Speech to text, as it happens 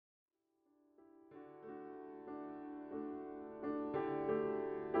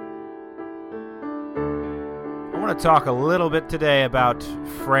want to talk a little bit today about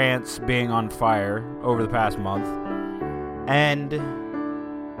France being on fire over the past month, and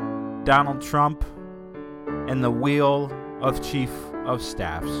Donald Trump and the wheel of chief of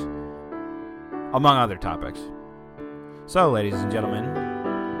staffs, among other topics. So, ladies and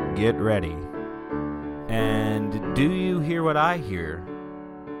gentlemen, get ready. And do you hear what I hear?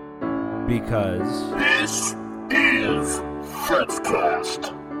 Because this is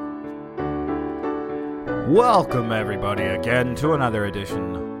Fritzcast. Welcome, everybody, again to another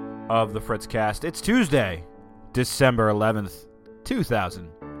edition of the Fritzcast. It's Tuesday, December 11th,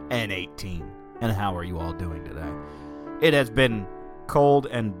 2018. And how are you all doing today? It has been cold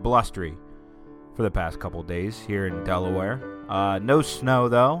and blustery for the past couple days here in Delaware. No snow,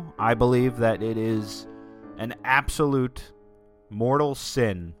 though. I believe that it is an absolute mortal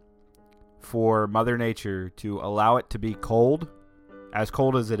sin for Mother Nature to allow it to be cold as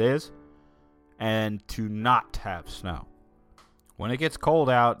it is, and to not have snow. When it gets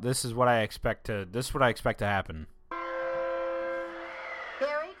cold out, this is what I expect to happen.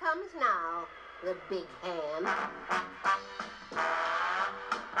 Here he comes now, the big hand.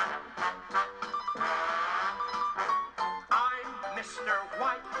 I'm Mr.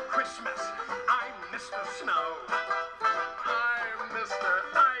 White Christmas. I'm Mr. Snow. I'm Mr.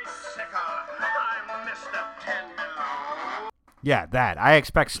 Icicle. I'm Mr. Ten Below. Yeah, that. I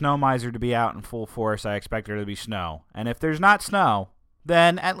expect Snow Miser to be out in full force. I expect there to be snow. And if there's not snow,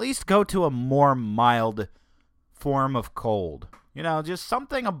 then at least go to a more mild form of cold. You know, just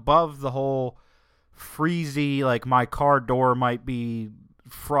something above the whole freezy, like my car door might be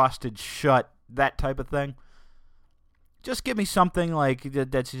frosted shut, that type of thing. Just give me something like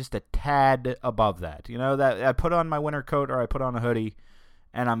that's just a tad above that. You know, that I put on my winter coat or I put on a hoodie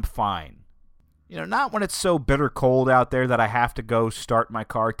and I'm fine. You know, not when it's so bitter cold out there that I have to go start my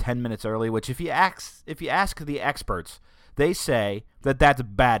car 10 minutes early, which if you ask the experts, they say that that's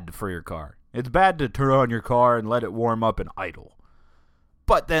bad for your car. It's bad to turn on your car and let it warm up and idle.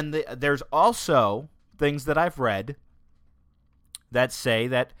 But then there's also things that I've read that say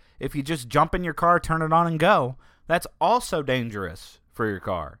that if you just jump in your car, turn it on and go, that's also dangerous for your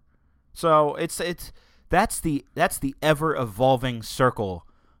car. So that's the ever evolving circle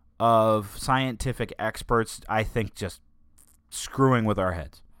of scientific experts, I think, just screwing with our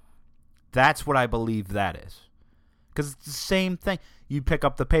heads. That's what I believe that is. Because it's the same thing. You pick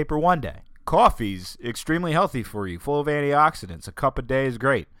up the paper one day. Coffee's extremely healthy for you, full of antioxidants. A cup a day is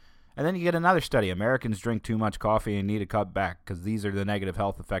great. And then you get another study. Americans drink too much coffee and need to cut back because these are the negative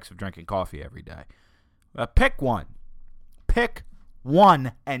health effects of drinking coffee every day. Pick one. Pick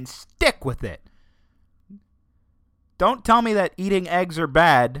one and stick with it. Don't tell me that eating eggs are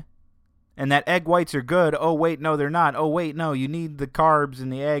bad and that egg whites are good. Oh, wait, no, they're not. Oh, wait, no, you need the carbs in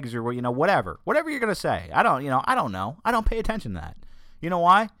the eggs or, whatever. Whatever you're going to say. I don't know. I don't pay attention to that. You know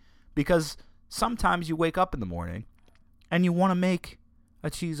why? Because sometimes you wake up in the morning and you want to make a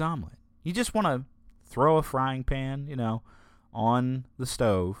cheese omelet. You just want to throw a frying pan, on the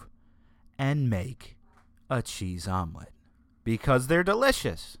stove and make a cheese omelet because they're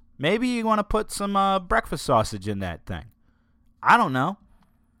delicious. Maybe you want to put some breakfast sausage in that thing. I don't know.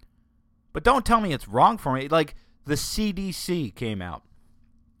 But don't tell me it's wrong for me. Like, the CDC came out.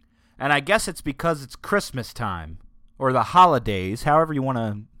 And I guess it's because it's Christmas time or the holidays, however you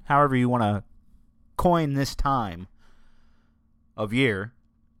want to coin this time of year.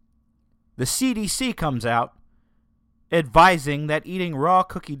 The CDC comes out advising that eating raw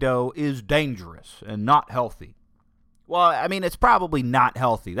cookie dough is dangerous and not healthy. Well, I mean, it's probably not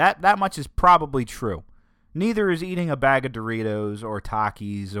healthy. That much is probably true. Neither is eating a bag of Doritos or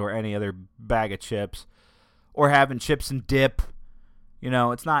Takis or any other bag of chips or having chips and dip.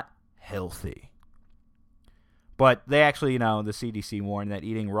 It's not healthy. But they actually, the CDC warned that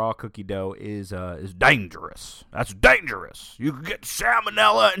eating raw cookie dough is dangerous. That's dangerous. You could get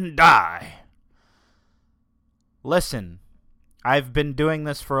salmonella and die. Listen, I've been doing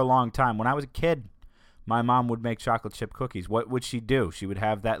this for a long time. When I was a kid, my mom would make chocolate chip cookies. What would she do? She would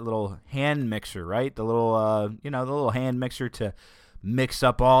have that little hand mixer, right? The little, the little hand mixer to mix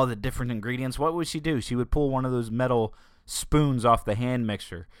up all the different ingredients. What would she do? She would pull one of those metal spoons off the hand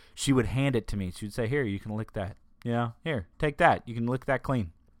mixer. She would hand it to me. She would say, "Here, you can lick that. Here, take that. You can lick that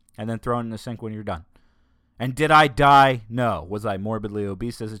clean, and then throw it in the sink when you're done." And did I die? No. Was I morbidly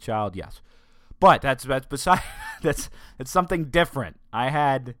obese as a child? Yes. But that's beside that's something different. I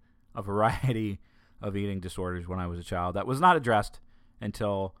had a variety of eating disorders when I was a child that was not addressed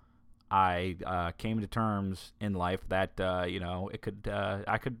until I came to terms in life that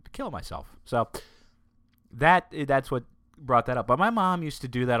I could kill myself. So that's what brought that up. But my mom used to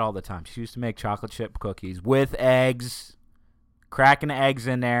do that all the time. She used to make chocolate chip cookies with eggs, cracking eggs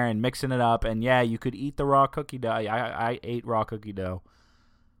in there and mixing it up. And, yeah, you could eat the raw cookie dough. I ate raw cookie dough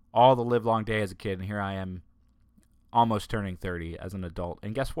all the livelong day as a kid. And here I am almost turning 30 as an adult.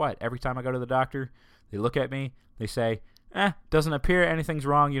 And guess what? Every time I go to the doctor, they look at me. They say, doesn't appear anything's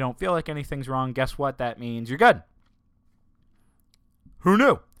wrong. You don't feel like anything's wrong. Guess what? That means you're good. Who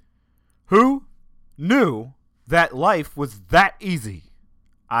knew? Who knew that life was that easy?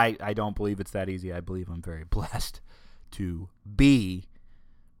 I don't believe it's that easy. I believe I'm very blessed to be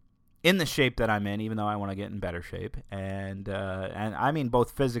in the shape that I'm in, even though I want to get in better shape. And I mean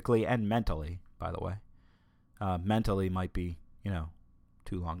both physically and mentally, by the way. Mentally might be,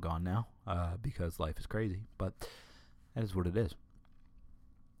 too long gone now because life is crazy. But that is what it is.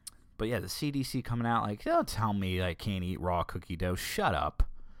 But yeah, the CDC coming out like, don't tell me I can't eat raw cookie dough. Shut up.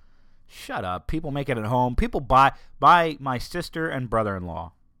 Shut up. People make it at home. People buy my sister and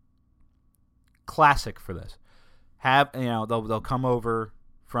brother-in-law. Classic for this. They'll come over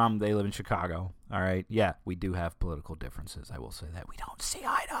from, they live in Chicago. All right. Yeah, we do have political differences. I will say that. We don't see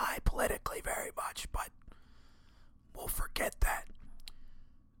eye to eye politically very much, but we'll forget that.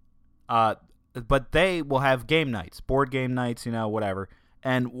 But they will have game nights, board game nights, whatever.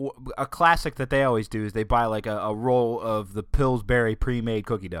 And a classic that they always do is they buy like a roll of the Pillsbury pre-made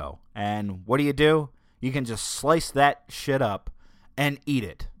cookie dough. And what do? You can just slice that shit up and eat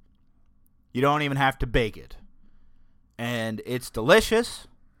it. You don't even have to bake it. And it's delicious.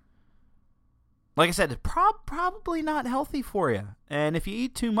 Like I said, it's probably not healthy for you. And if you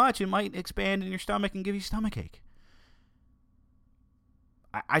eat too much, it might expand in your stomach and give you stomachache.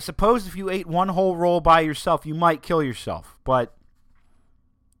 I suppose if you ate one whole roll by yourself, you might kill yourself. But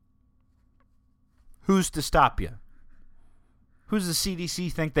who's to stop you? Who's the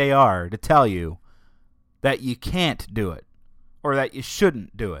CDC think they are to tell you that you can't do it or that you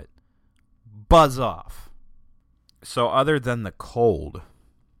shouldn't do it? Buzz off. So other than the cold,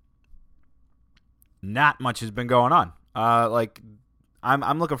 not much has been going on.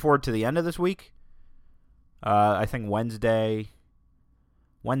 I'm looking forward to the end of this week. I think Wednesday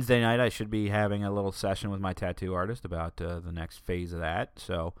night I should be having a little session with my tattoo artist about the next phase of that.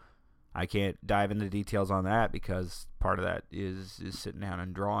 So I can't dive into details on that because part of that is sitting down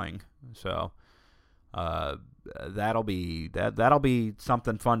and drawing. So that'll be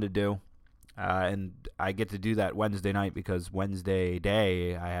something fun to do. And I get to do that Wednesday night because Wednesday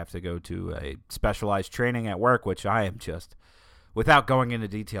day I have to go to a specialized training at work, which I am just, without going into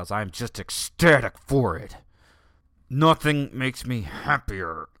details, I am just ecstatic for it. Nothing makes me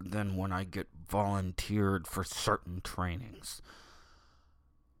happier than when I get volunteered for certain trainings.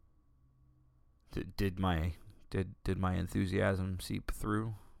 Did my enthusiasm seep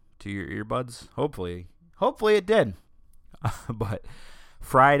through to your earbuds? Hopefully it did. But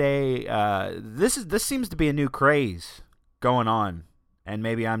Friday, this seems to be a new craze going on, and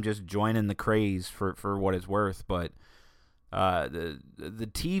maybe I'm just joining the craze for what it's worth. But the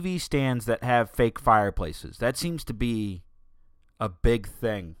TV stands that have fake fireplaces, that seems to be a big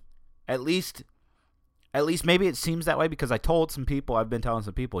thing. At least maybe it seems that way because I've been telling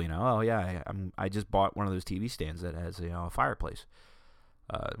some people, oh yeah, I just bought one of those TV stands that has a fireplace,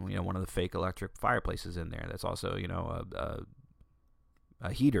 one of the fake electric fireplaces in there. That's also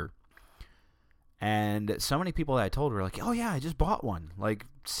a heater. And so many people that I told were like, oh yeah, I just bought one like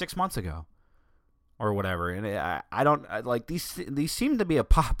 6 months ago or whatever. And I don't like these seem to be a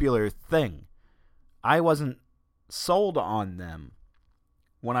popular thing. I wasn't sold on them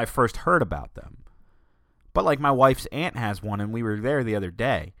when I first heard about them. But like my wife's aunt has one, and we were there the other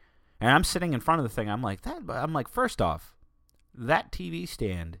day, and I'm sitting in front of the thing. I'm like, first off, that TV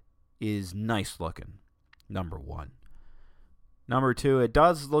stand is nice looking. Number one. Number two, it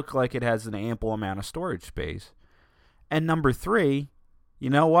does look like it has an ample amount of storage space. And number three, you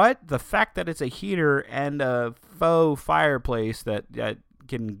know what? The fact that it's a heater and a faux fireplace that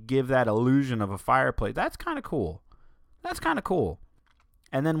can give that illusion of a fireplace, that's kind of cool.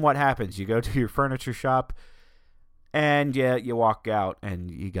 And then what happens? You go to your furniture shop, and you walk out,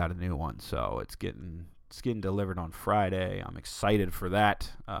 and you got a new one. So it's getting delivered on Friday. I'm excited for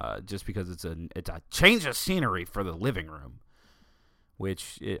that, just because it's a change of scenery for the living room,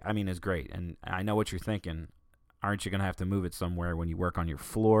 which is great. And I know what you're thinking. Aren't you going to have to move it somewhere when you work on your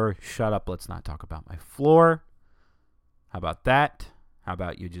floor? Shut up. Let's not talk about my floor. How about that? How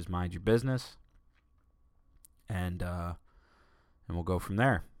about you just mind your business? And we'll go from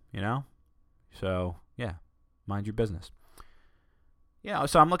there, So, yeah, mind your business. Yeah,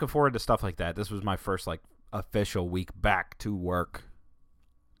 so I'm looking forward to stuff like that. This was my first, official week back to work.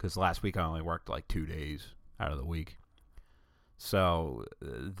 Because last week I only worked, 2 days out of the week. So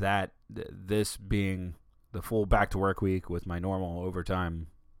this being the full back to work week with my normal overtime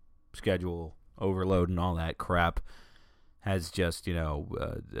schedule, overload, and all that crap has just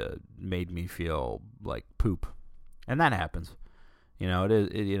made me feel like poop, and that happens.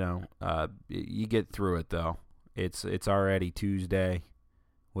 You get through it though. It's already Tuesday,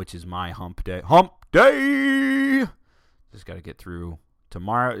 which is my hump day. Hump day. Just got to get through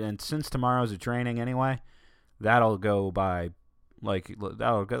tomorrow, and since tomorrow's a training anyway, that'll go by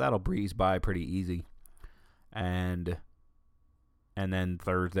that'll breeze by pretty easy. And then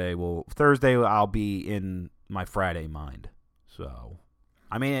Thursday I'll be in my Friday mind. So,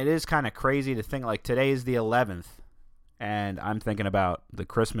 I mean, it is kind of crazy to think like today is the 11th, and I'm thinking about the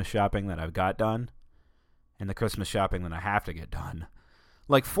Christmas shopping that I've got done and the Christmas shopping that I have to get done.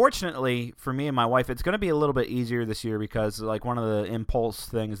 Like, fortunately for me and my wife, it's going to be a little bit easier this year because, like, one of the impulse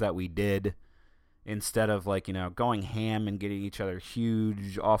things that we did, instead of, like, going ham and getting each other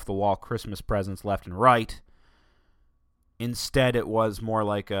huge off-the-wall Christmas presents left and right, instead it was more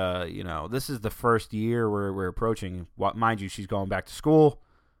like, this is the first year we're approaching. Mind you, she's going back to school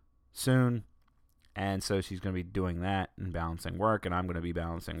soon, and so she's going to be doing that and balancing work, and I'm going to be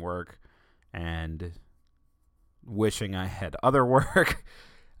balancing work and wishing I had other work.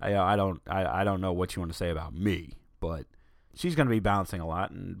 I don't know what you want to say about me, but she's going to be balancing a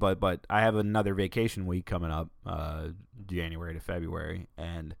lot. But I have another vacation week coming up, January to February,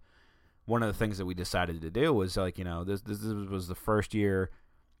 and one of the things that we decided to do was this was the first year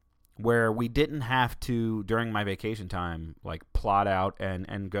where we didn't have to, during my vacation time, like plot out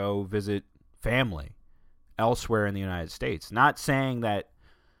and go visit family elsewhere in the United States. Not saying that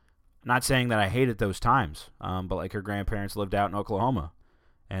I hated those times, but like her grandparents lived out in Oklahoma,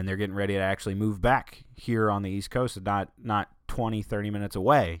 and they're getting ready to actually move back here on the East Coast, not 20, 30 minutes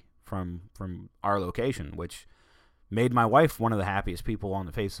away from our location, which made my wife one of the happiest people on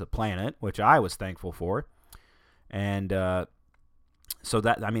the face of the planet, which I was thankful for. And so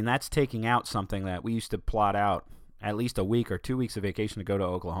that's taking out something that we used to plot out at least a week or 2 weeks of vacation to go to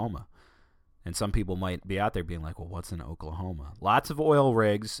Oklahoma. And some people might be out there being like, well, what's in Oklahoma? Lots of oil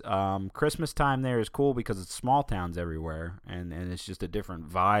rigs. Christmas time there is cool because it's small towns everywhere, and it's just a different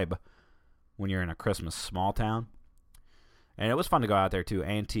vibe when you're in a Christmas small town. And it was fun to go out there, too.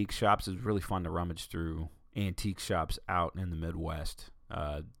 Antique shops is really fun to rummage through antique shops out in the Midwest.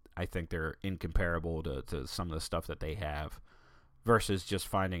 I think they're incomparable to some of the stuff that they have versus just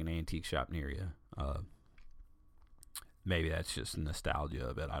finding an antique shop near you. Maybe that's just nostalgia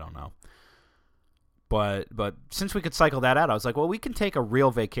of it. I don't know. But since we could cycle that out, I was like, well, we can take a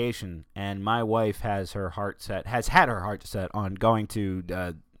real vacation. And my wife has had her heart set on going to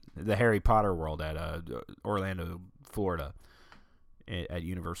the Harry Potter world at Orlando, Florida, at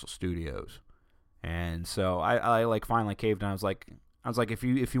Universal Studios. And so I like finally caved, and I was like, if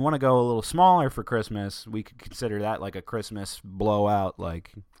you want to go a little smaller for Christmas, we could consider that like a Christmas blowout.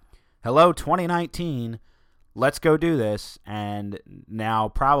 Like, hello, 2019, let's go do this. And now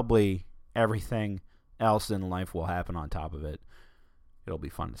probably everything else in life will happen on top of it. It'll be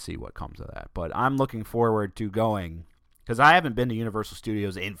fun to see what comes of that. But I'm looking forward to going, because I haven't been to Universal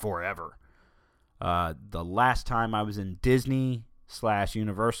Studios in forever. The last time I was in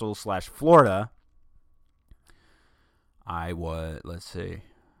Disney/Universal/Florida, I was, let's see,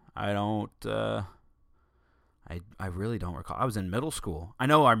 I really don't recall. I was in middle school. I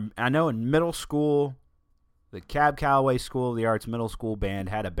know in middle school, the Cab Calloway School of the Arts Middle School Band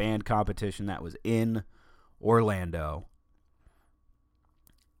had a band competition that was in Orlando.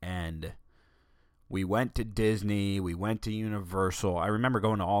 And we went to Disney, we went to Universal. I remember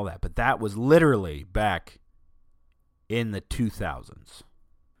going to all that, but that was literally back in the 2000s.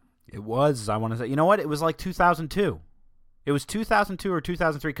 It was, I want to say, you know what? It was like 2002. It was 2002 or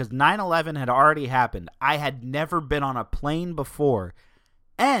 2003 because 9/11 had already happened. I had never been on a plane before.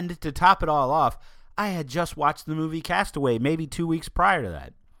 And to top it all off, I had just watched the movie Castaway maybe 2 weeks prior to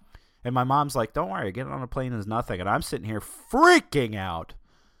that. And my mom's like, don't worry, getting on a plane is nothing. And I'm sitting here freaking out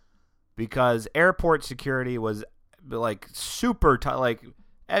because airport security was like super like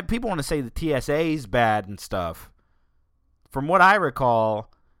people want to say the TSA is bad and stuff. From what I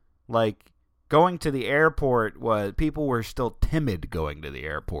recall, like going to the airport people were still timid going to the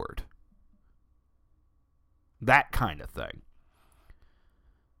airport. That kind of thing.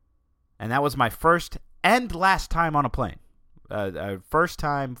 And that was my first and last time on a plane. First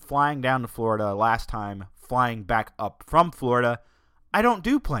time flying down to Florida, last time flying back up from Florida. I don't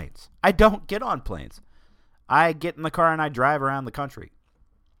do planes. I don't get on planes. I get in the car and I drive around the country.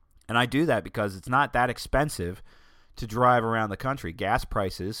 And I do that because it's not that expensive to drive around the country. Gas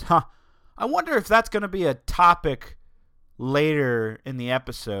prices, I wonder if that's going to be a topic later in the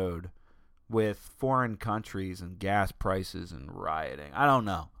episode with foreign countries and gas prices and rioting. I don't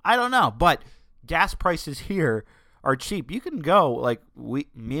know. But gas prices here are cheap. You can go, like, me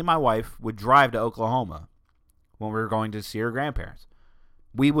and my wife would drive to Oklahoma when we were going to see her grandparents.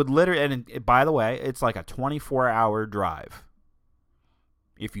 We would literally, and by the way, it's like a 24-hour drive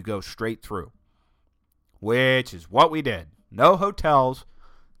if you go straight through, which is what we did. No hotels,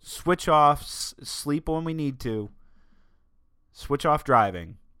 switch off, sleep when we need to, switch off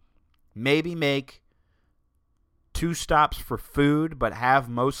driving, maybe make 2 stops for food, but have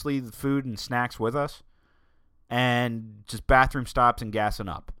mostly the food and snacks with us, and just bathroom stops and gassing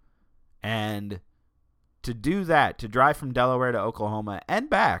up. And to do that, to drive from Delaware to Oklahoma and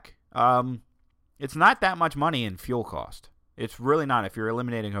back, it's not that much money in fuel cost. It's really not if you're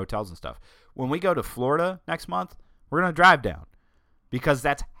eliminating hotels and stuff. When we go to Florida next month, we're going to drive down because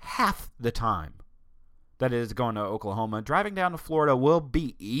that's half the time that it is going to Oklahoma. Driving down to Florida will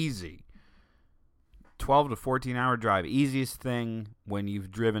be easy. 12 to 14-hour drive. Easiest thing when you've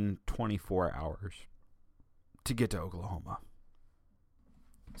driven 24 hours to get to Oklahoma.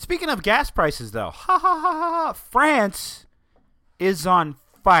 Speaking of gas prices, though, France is on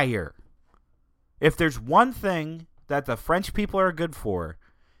fire. If there's one thing that the French people are good for,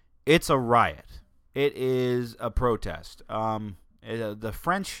 it's a riot. It is a protest. The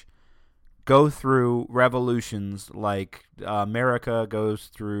French go through revolutions like America goes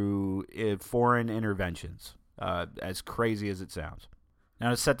through foreign interventions, as crazy as it sounds. Now,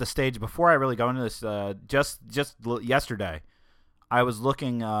 to set the stage, before I really go into this, just yesterday, I was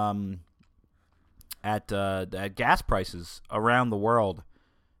looking at gas prices around the world.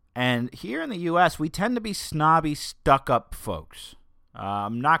 And here in the U.S., we tend to be snobby, stuck-up folks.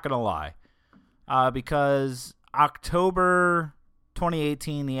 I'm not going to lie. Because October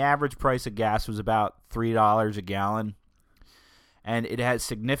 2018, the average price of gas was about $3 a gallon. And it has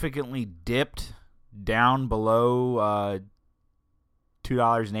significantly dipped down below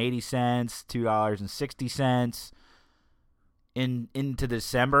 $2.80, $2.60 into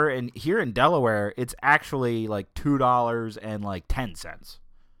December. And here in Delaware, it's actually like $2.10.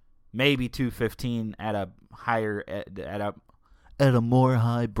 Maybe $2.15 at a higher at a more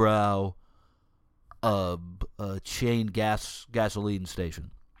highbrow chain gasoline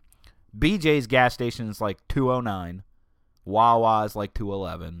station. BJ's gas station is like $2.09. Wawa is like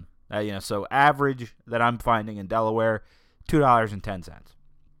 $2.11. So average that I'm finding in Delaware, $2.10.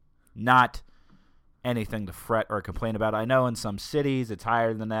 Not anything to fret or complain about. I know in some cities it's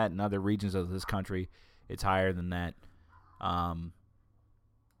higher than that. In other regions of this country, it's higher than that.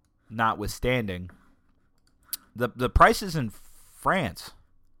 Notwithstanding, the prices in France,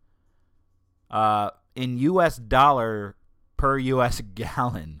 in U.S. dollar per U.S.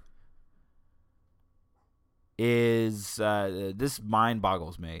 gallon, is this mind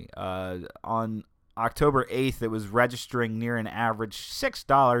boggles me. On October 8th, it was registering near an average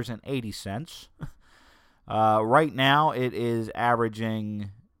 $6.80. Right now, it is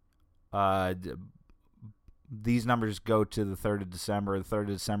averaging. These numbers go to the 3rd of December. The 3rd of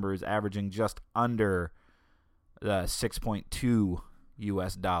December is averaging just under 6.2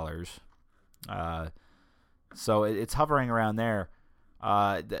 U.S. dollars. So it's hovering around there.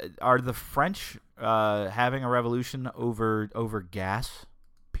 Are the French having a revolution over gas?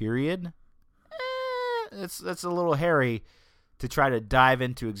 Period. It's a little hairy to try to dive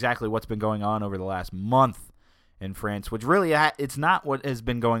into exactly what's been going on over the last month in France, which really it's not what has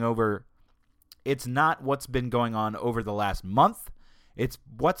been going over. It's not what's been going on over the last month. It's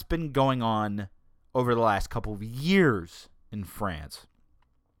what's been going on over the last couple of years in France.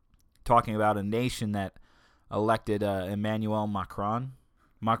 Talking about a nation that elected Emmanuel Macron.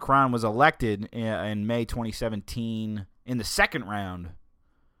 Macron was elected in May 2017 in the second round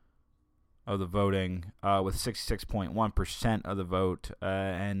of the voting with 66.1% of the vote.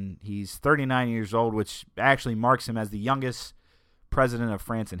 And he's 39 years old, which actually marks him as the youngest president of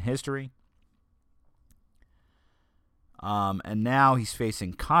France in history. And now he's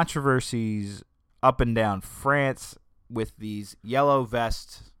facing controversies up and down France with these yellow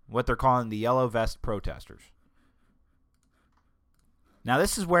vests, what they're calling the yellow vest protesters. Now,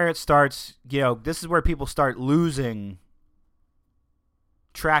 this is where it starts, this is where people start losing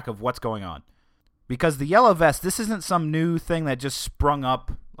track of what's going on. Because the yellow vest, this isn't some new thing that just sprung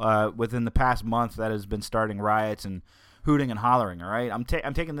up within the past month that has been starting riots and hooting and hollering, all right? I'm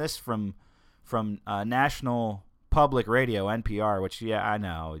taking this from National Public Radio, NPR, which, yeah, I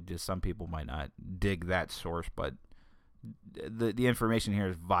know, just some people might not dig that source, but the information here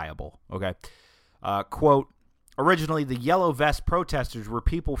is viable, okay? Quote, Originally, the Yellow Vest protesters were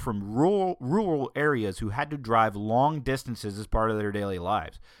people from rural areas who had to drive long distances as part of their daily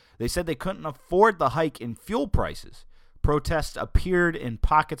lives. They said they couldn't afford the hike in fuel prices. Protests appeared in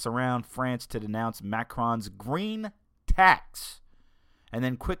pockets around France to denounce Macron's green tax, and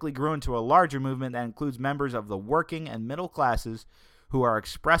then quickly grew into a larger movement that includes members of the working and middle classes who are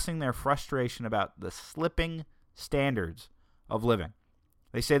expressing their frustration about the slipping standards of living.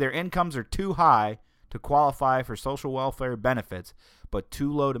 They say their incomes are too high to qualify for social welfare benefits, but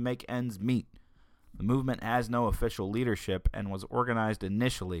too low to make ends meet. The movement has no official leadership and was organized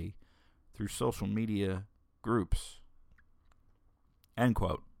initially through social media groups. End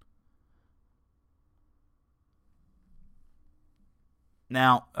quote.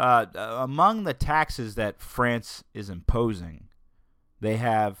 Now, among the taxes that France is imposing, they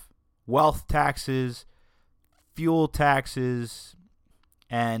have wealth taxes, fuel taxes,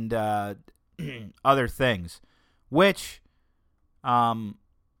 and other things, which, some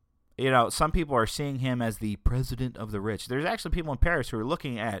people are seeing him as the president of the rich. There's actually people in Paris who are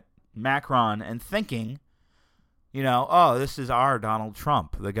looking at Macron and thinking, oh, this is our Donald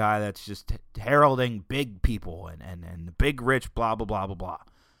Trump, the guy that's just heralding big people and the big rich, blah, blah, blah, blah, blah.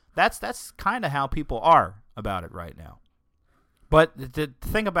 That's kind of how people are about it right now. But the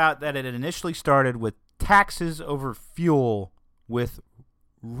thing about that, it initially started with taxes over fuel with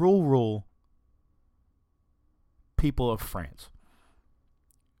rural people of France.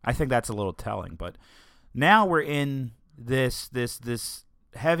 I think that's a little telling, but now we're in this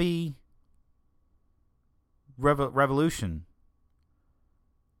heavy revolution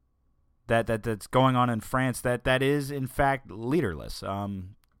that's going on in France that is in fact leaderless.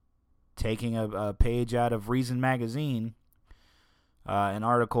 Taking a page out of Reason magazine, an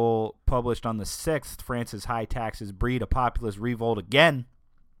article published on the 6th, France's high taxes breed a populist revolt again.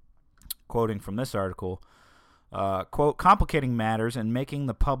 Quoting from this article, quote, complicating matters and making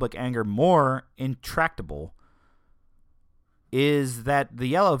the public anger more intractable is that the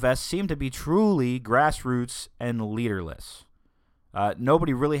Yellow Vests seem to be truly grassroots and leaderless.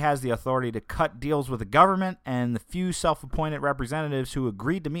 Nobody really has the authority to cut deals with the government, and the few self-appointed representatives who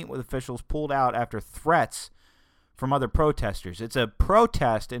agreed to meet with officials pulled out after threats from other protesters. It's a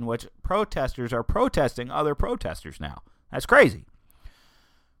protest in which protesters are protesting other protesters now. That's crazy.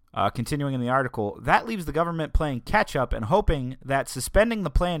 Continuing in the article, that leaves the government playing catch-up and hoping that suspending the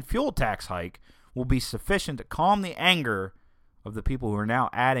planned fuel tax hike will be sufficient to calm the anger of the people who are now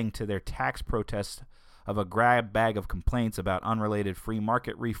adding to their tax protests of a grab bag of complaints about unrelated free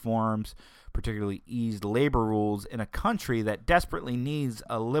market reforms, particularly eased labor rules in a country that desperately needs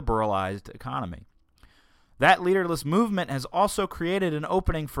a liberalized economy. That leaderless movement has also created an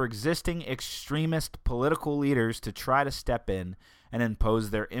opening for existing extremist political leaders to try to step in and impose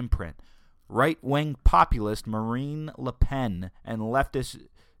their imprint. Right-wing populist Marine Le Pen and leftist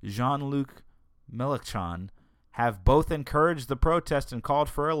Jean-Luc Mélenchon have both encouraged the protest and called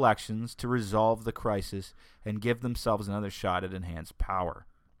for elections to resolve the crisis and give themselves another shot at enhanced power.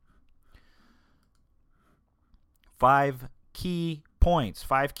 5 key points,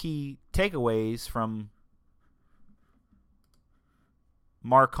 5 key takeaways from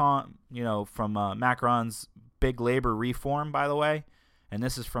Macron's big labor reform, by the way, and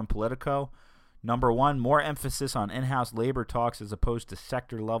this is from Politico. Number 1, more emphasis on in-house labor talks as opposed to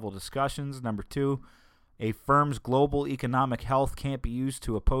sector-level discussions. Number 2, a firm's global economic health can't be used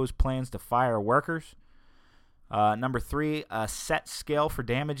to oppose plans to fire workers. Number 3, a set scale for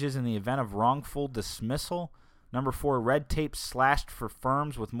damages in the event of wrongful dismissal. Number 4, red tape slashed for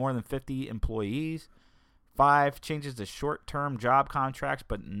firms with more than 50 employees. 5, changes to short-term job contracts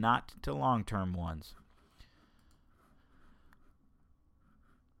but not to long-term ones.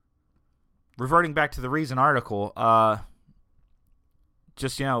 Reverting back to the Reason article, a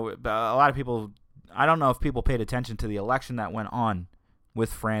lot of people, I don't know if people paid attention to the election that went on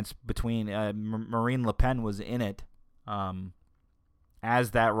with France between Marine Le Pen was in it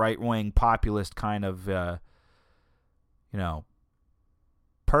as that right-wing populist kind of,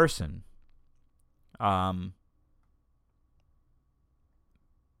 person.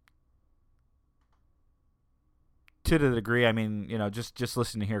 To the degree, just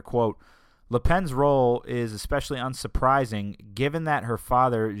listen to here, quote, Le Pen's role is especially unsurprising given that her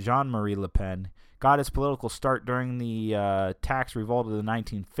father, Jean-Marie Le Pen, got his political start during the tax revolt of the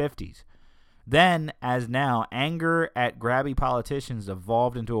 1950s. Then, as now, anger at grabby politicians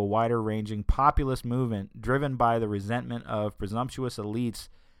evolved into a wider-ranging populist movement driven by the resentment of presumptuous elites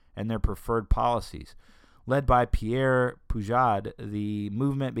and their preferred policies. Led by Pierre Poujade, the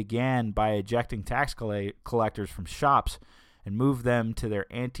movement began by ejecting tax collectors from shops and moved them to their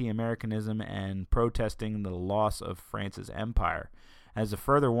anti-Americanism and protesting the loss of France's empire. As a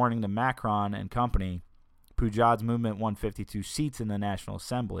further warning to Macron and company, Pujad's movement won 52 seats in the National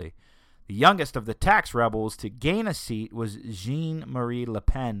Assembly. The youngest of the tax rebels to gain a seat was Jean-Marie Le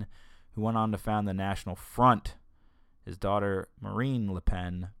Pen, who went on to found the National Front. His daughter, Marine Le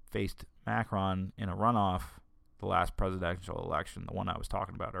Pen, faced Macron in a runoff the last presidential election, the one I was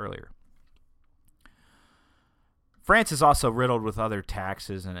talking about earlier. France is also riddled with other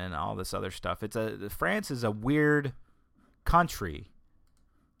taxes and all this other stuff. France is a weird country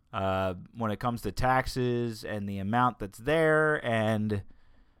when it comes to taxes and the amount that's there. And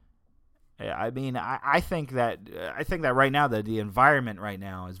I mean, I think that right now the environment right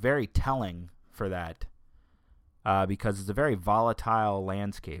now is very telling for that because it's a very volatile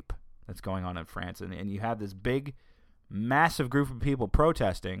landscape that's going on in France, and you have this big, massive group of people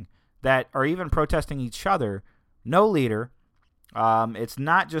protesting that are even protesting each other. No leader. It's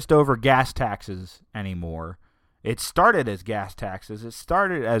not just over gas taxes anymore. It started as gas taxes. It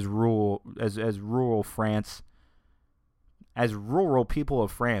started as rural France, as rural people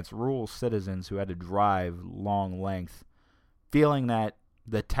of France, rural citizens who had to drive long length, feeling that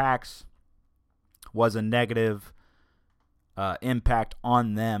the tax was a negative impact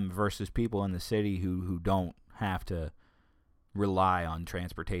on them versus people in the city who don't have to rely on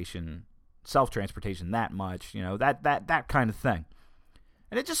transportation, self-transportation that much, that kind of thing.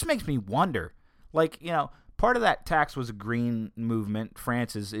 And it just makes me wonder, part of that tax was a green movement.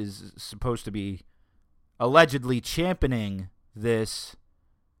 France is supposed to be allegedly championing this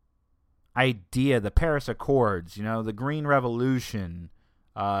idea, the Paris Accords, the Green Revolution,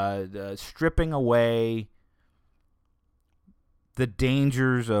 the stripping away the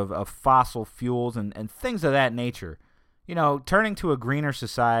dangers of fossil fuels and things of that nature. Turning to a greener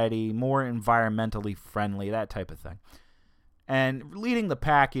society, more environmentally friendly, that type of thing. And leading the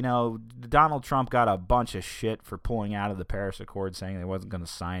pack, Donald Trump got a bunch of shit for pulling out of the Paris Accord, saying they wasn't going to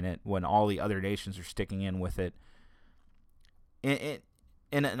sign it when all the other nations are sticking in with it.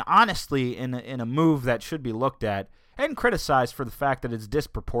 And honestly, in a move that should be looked at and criticized for the fact that it's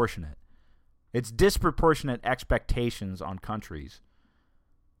disproportionate. It's disproportionate expectations on countries.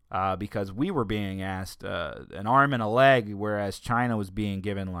 Because we were being asked an arm and a leg, whereas China was being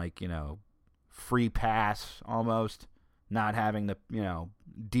given free pass almost, not having to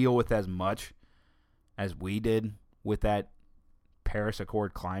deal with as much as we did with that Paris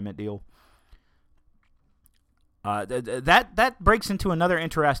Accord climate deal. That breaks into another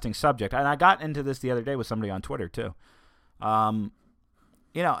interesting subject, and I got into this the other day with somebody on Twitter too.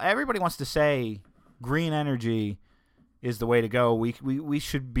 Everybody wants to say green energy is the way to go. We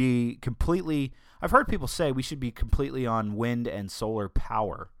should be completely. I've heard people say we should be completely on wind and solar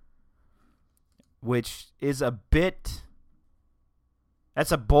power, which is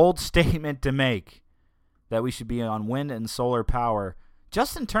that's a bold statement to make, that we should be on wind and solar power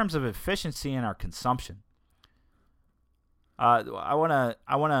just in terms of efficiency in our consumption. I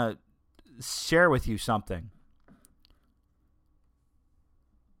wanna share with you something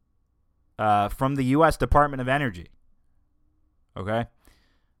from the U.S. Department of Energy. Okay?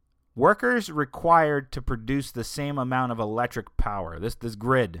 Workers required to produce the same amount of electric power. This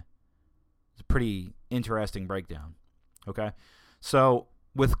grid is a pretty interesting breakdown. Okay? So,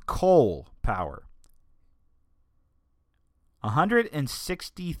 with coal power,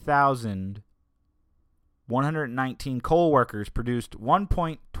 160,119 coal workers produced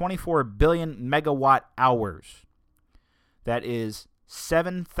 1.24 billion megawatt hours. That is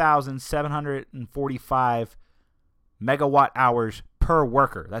 7,745 megawatt hours per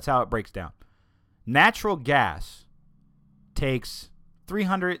worker. That's how it breaks down. Natural gas takes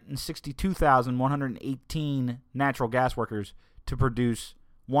 362,118 natural gas workers to produce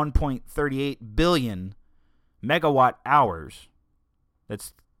 1.38 billion megawatt hours.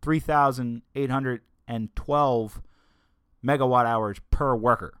 That's 3,812 megawatt hours per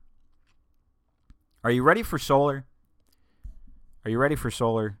worker. Are you ready for solar?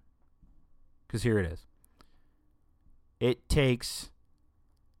 Because here it is. It takes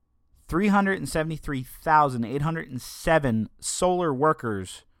 373,807 solar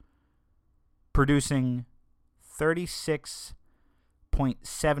workers producing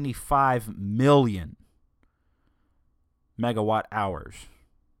 36.75 million megawatt hours.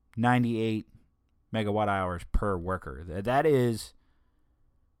 98 megawatt hours per worker. That is,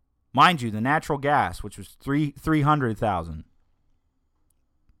 mind you, the natural gas, which was 300,000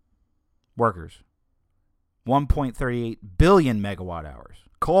 workers. 1.38 billion megawatt hours.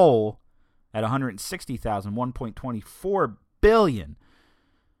 Coal at 160,000, 1.24 billion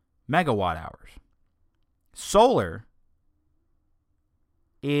megawatt hours. Solar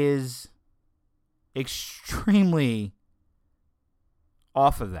is extremely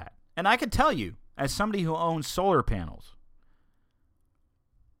off of that. And I can tell you, as somebody who owns solar panels,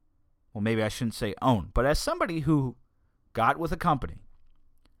 well, maybe I shouldn't say own, but as somebody who got with a company,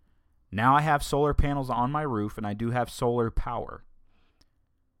 now I have solar panels on my roof and I do have solar power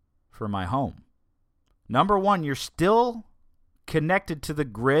for my home. Number one, you're still connected to the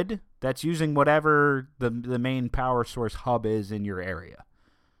grid that's using whatever the main power source hub is in your area.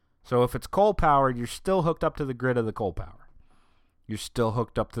 So if it's coal powered, you're still hooked up to the grid of the coal power. You're still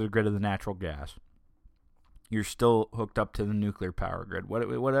hooked up to the grid of the natural gas. You're still hooked up to the nuclear power grid,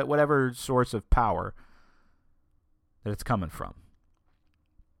 whatever source of power that it's coming from.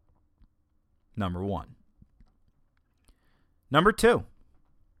 Number one. Number two,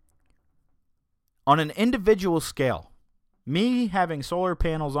 on an individual scale, me having solar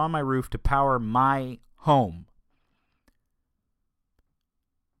panels on my roof to power my home,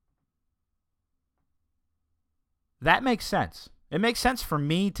 that makes sense. It makes sense for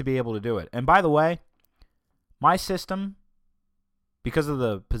me to be able to do it. And by the way, my system, because of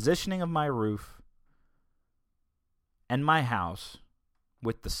the positioning of my roof and my house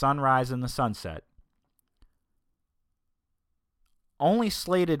with the sunrise and the sunset, only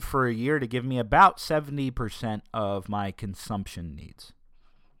slated for a year to give me about 70% of my consumption needs.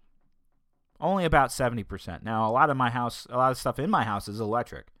 Only about 70%. Now, a lot of stuff in my house is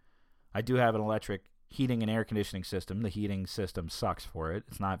electric. I do have an electric heating and air conditioning system. The heating system sucks for it.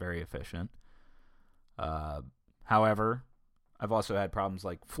 It's not very efficient. However, I've also had problems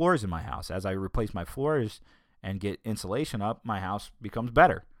like floors in my house. As I replace my floors and get insulation up, my house becomes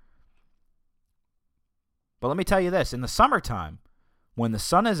better. But let me tell you this. In the summertime, when the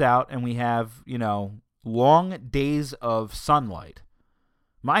sun is out and we have, long days of sunlight,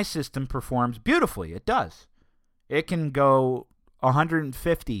 my system performs beautifully. It does. It can go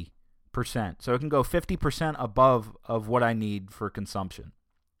 150%. So it can go 50% above of what I need for consumption,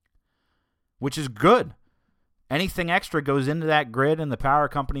 which is good. Anything extra goes into that grid and the power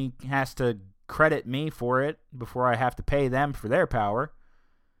company has to credit me for it before I have to pay them for their power.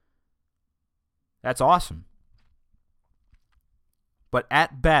 That's awesome. But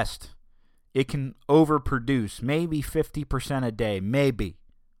at best, it can overproduce maybe 50% a day, maybe.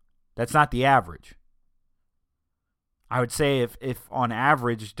 That's not the average. I would say if on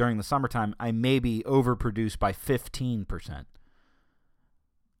average during the summertime, I maybe overproduce by 15%.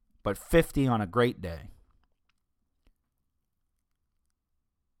 But 50 on a great day.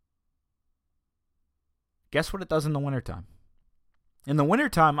 Guess what it does in the wintertime? In the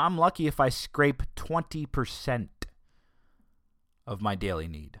wintertime, I'm lucky if I scrape 20% of my daily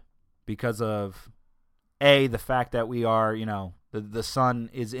need because of, A, the fact that we are, the sun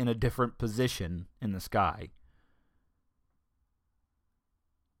is in a different position in the sky.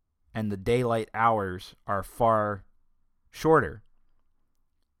 And the daylight hours are far shorter.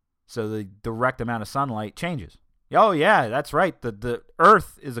 So the direct amount of sunlight changes. Oh, yeah, that's right. The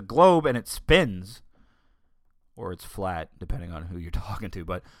Earth is a globe and it spins. Or it's flat, depending on who you're talking to.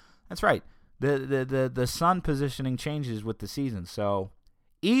 But that's right. The sun positioning changes with the season. So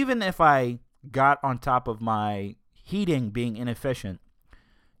even if I got on top of my heating being inefficient,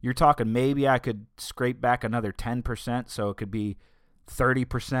 you're talking maybe I could scrape back another 10%. So it could be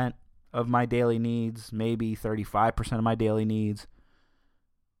 30% of my daily needs, maybe 35% of my daily needs.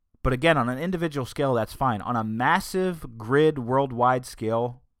 But again, on an individual scale, that's fine. On a massive grid worldwide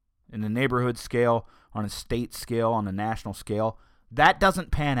scale, in a neighborhood scale, on a state scale, on a national scale, that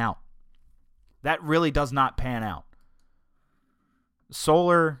doesn't pan out. That really does not pan out.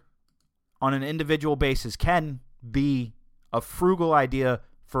 Solar on an individual basis can be a frugal idea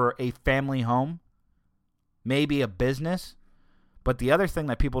for a family home, maybe a business. But the other thing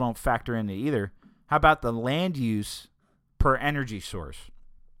that people don't factor into either, how about the land use per energy source?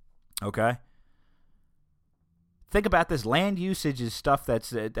 Okay? Think about this. Land usage is stuff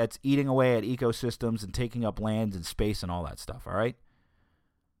that's eating away at ecosystems and taking up land and space and all that stuff, all right?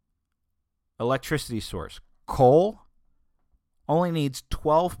 Electricity source. Coal only needs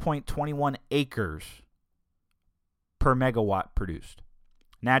 12.21 acres per megawatt produced.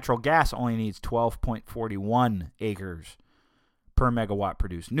 Natural gas only needs 12.41 acres per megawatt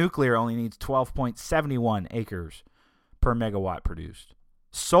produced. Nuclear only needs 12.71 acres per megawatt produced.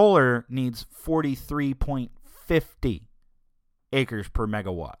 Solar needs 43.50 acres per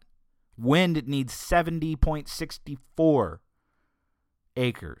megawatt. Wind needs 70.64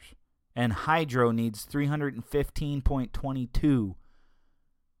 acres. And hydro needs 315.22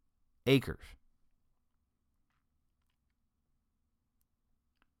 acres.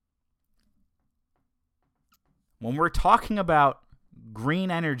 When we're talking about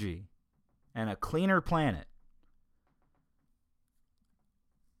green energy and a cleaner planet,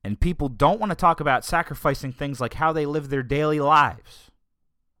 and people don't want to talk about sacrificing things like how they live their daily lives,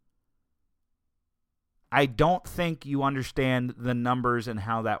 I don't think you understand the numbers and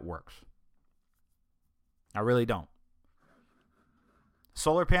how that works. I really don't.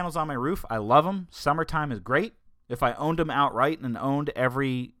 Solar panels on my roof, I love them. Summertime is great. If I owned them outright and owned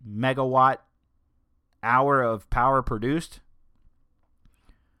every megawatt hour of power produced,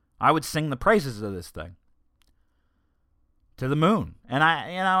 I would sing the praises of this thing to the moon. And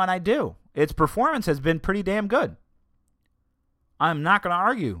I do. Its performance has been pretty damn good. I'm not going to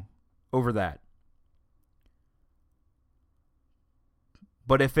argue over that.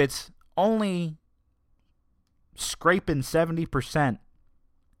 But if it's only scraping 70%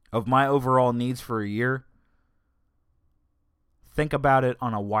 of my overall needs for a year, think about it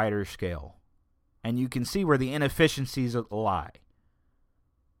on a wider scale. And you can see where the inefficiencies lie.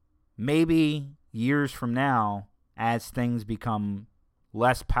 Maybe years from now, as things become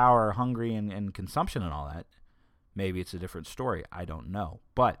less power hungry and consumption and all that, maybe it's a different story. I don't know.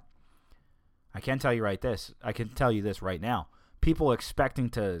 But I can tell you this right now. People expecting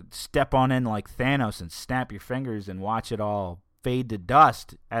to step on in like Thanos and snap your fingers and watch it all fade to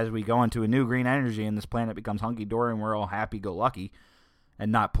dust as we go into a new green energy and this planet becomes hunky-dory and we're all happy-go-lucky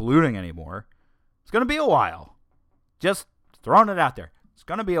and not polluting anymore. It's going to be a while. Just throwing it out there. It's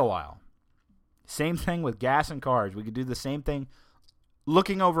going to be a while. Same thing with gas and cars. We could do the same thing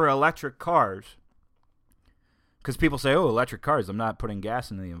looking over electric cars. Because people say, oh, electric cars, I'm not putting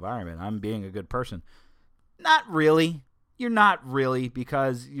gas into the environment. I'm being a good person. Not really. You're not really,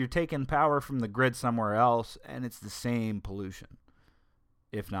 because you're taking power from the grid somewhere else, and it's the same pollution,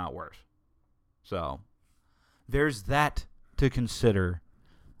 if not worse. So, there's that to consider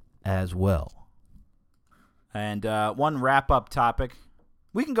as well. And one wrap-up topic.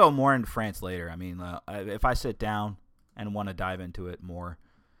 We can go more into France later. I mean, if I sit down and want to dive into it more,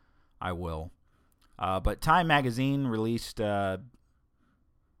 I will. But Time Magazine released their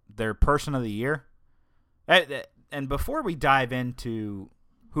Person of the Year. And before we dive into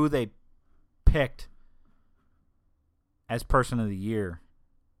who they picked as Person of the Year,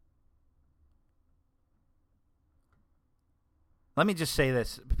 let me just say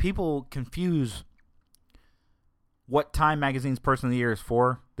this. People confuse what Time Magazine's Person of the Year is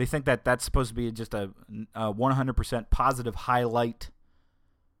for. They think that that's supposed to be just a 100% positive highlight,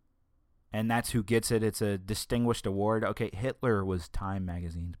 and that's who gets it. It's a distinguished award. Okay, Hitler was Time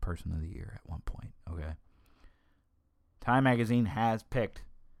Magazine's Person of the Year at one point, okay? Time Magazine has picked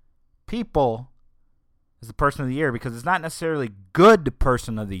people as the Person of the Year because it's not necessarily good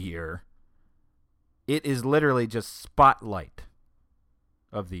Person of the Year. It is literally just Spotlight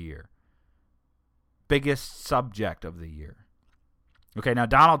of the Year. Biggest subject of the year. Okay, now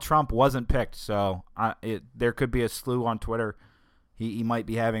Donald Trump wasn't picked, so there could be a slew on Twitter. He might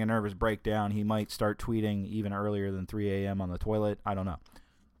be having a nervous breakdown. He might start tweeting even earlier than 3 a.m. on the toilet. I don't know.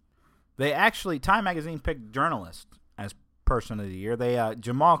 Time Magazine picked journalist as Person of the Year. They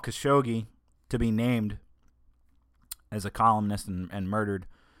Jamal Khashoggi to be named as a columnist and murdered.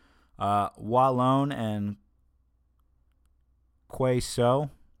 Wallon and Quay So,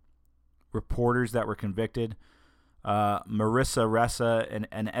 reporters that were convicted. Marissa Ressa,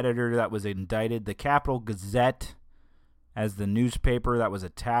 an editor that was indicted. The Capital Gazette as the newspaper that was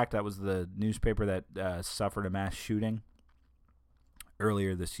attacked. That was the newspaper that suffered a mass shooting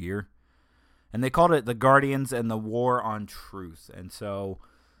earlier this year. And they called it The Guardians and the War on Truth. And so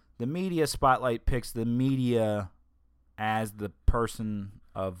the media spotlight picks the media as the Person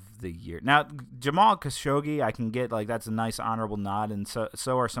of the Year. Now, Jamal Khashoggi, I can get, like, that's a nice honorable nod, and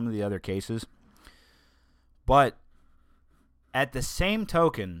so are some of the other cases. But at the same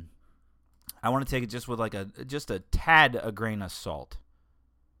token, I want to take it just with like a grain of salt.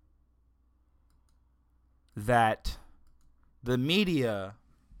 That the media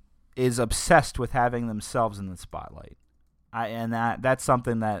is obsessed with having themselves in the spotlight. That's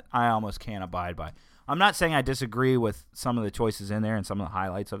something that I almost can't abide by. I'm not saying I disagree with some of the choices in there and some of the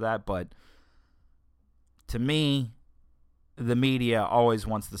highlights of that, but to me, the media always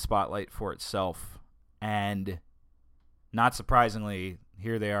wants the spotlight for itself. And not surprisingly,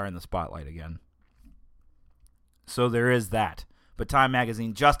 here they are in the spotlight again. So there is that. But Time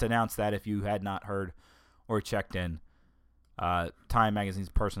Magazine just announced that, if you had not heard or checked in. Time Magazine's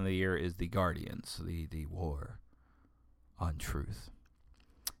Person of the Year is The Guardians, the War on Truth.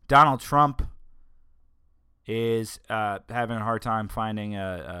 Donald Trump is having a hard time finding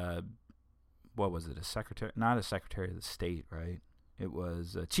what was it, a secretary? Not a secretary of the state, right? It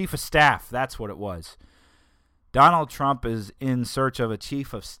was a chief of staff. That's what it was. Donald Trump is in search of a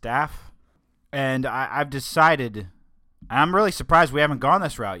chief of staff, and I've decided, I'm really surprised we haven't gone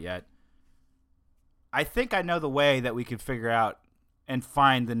this route yet. I think I know the way that we could figure out and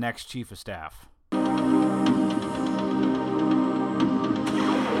find the next chief of staff.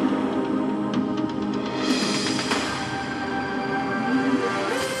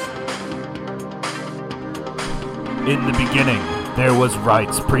 In the beginning, there was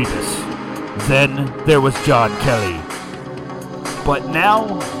Reince Priebus. Then there was John Kelly. But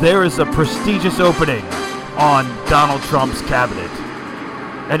now there is a prestigious opening on Donald Trump's cabinet.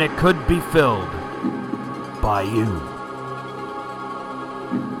 And it could be filled by you.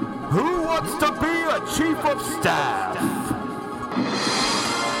 Who wants to be a chief of staff?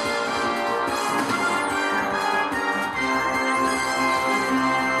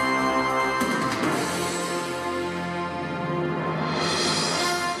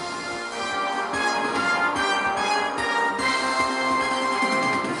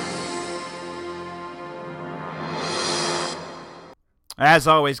 As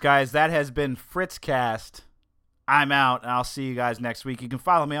always, guys, that has been Fritzcast. I'm out, and I'll see you guys next week. You can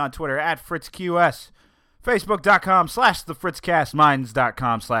follow me on Twitter at FritzQS, Facebook.com/TheFritzcast,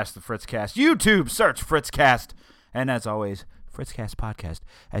 Minds.com/TheFritzcast, YouTube, search Fritzcast, and as always,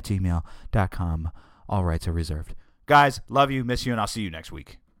 FritzcastPodcast@gmail.com. All rights are reserved. Guys, love you, miss you, and I'll see you next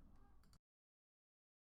week.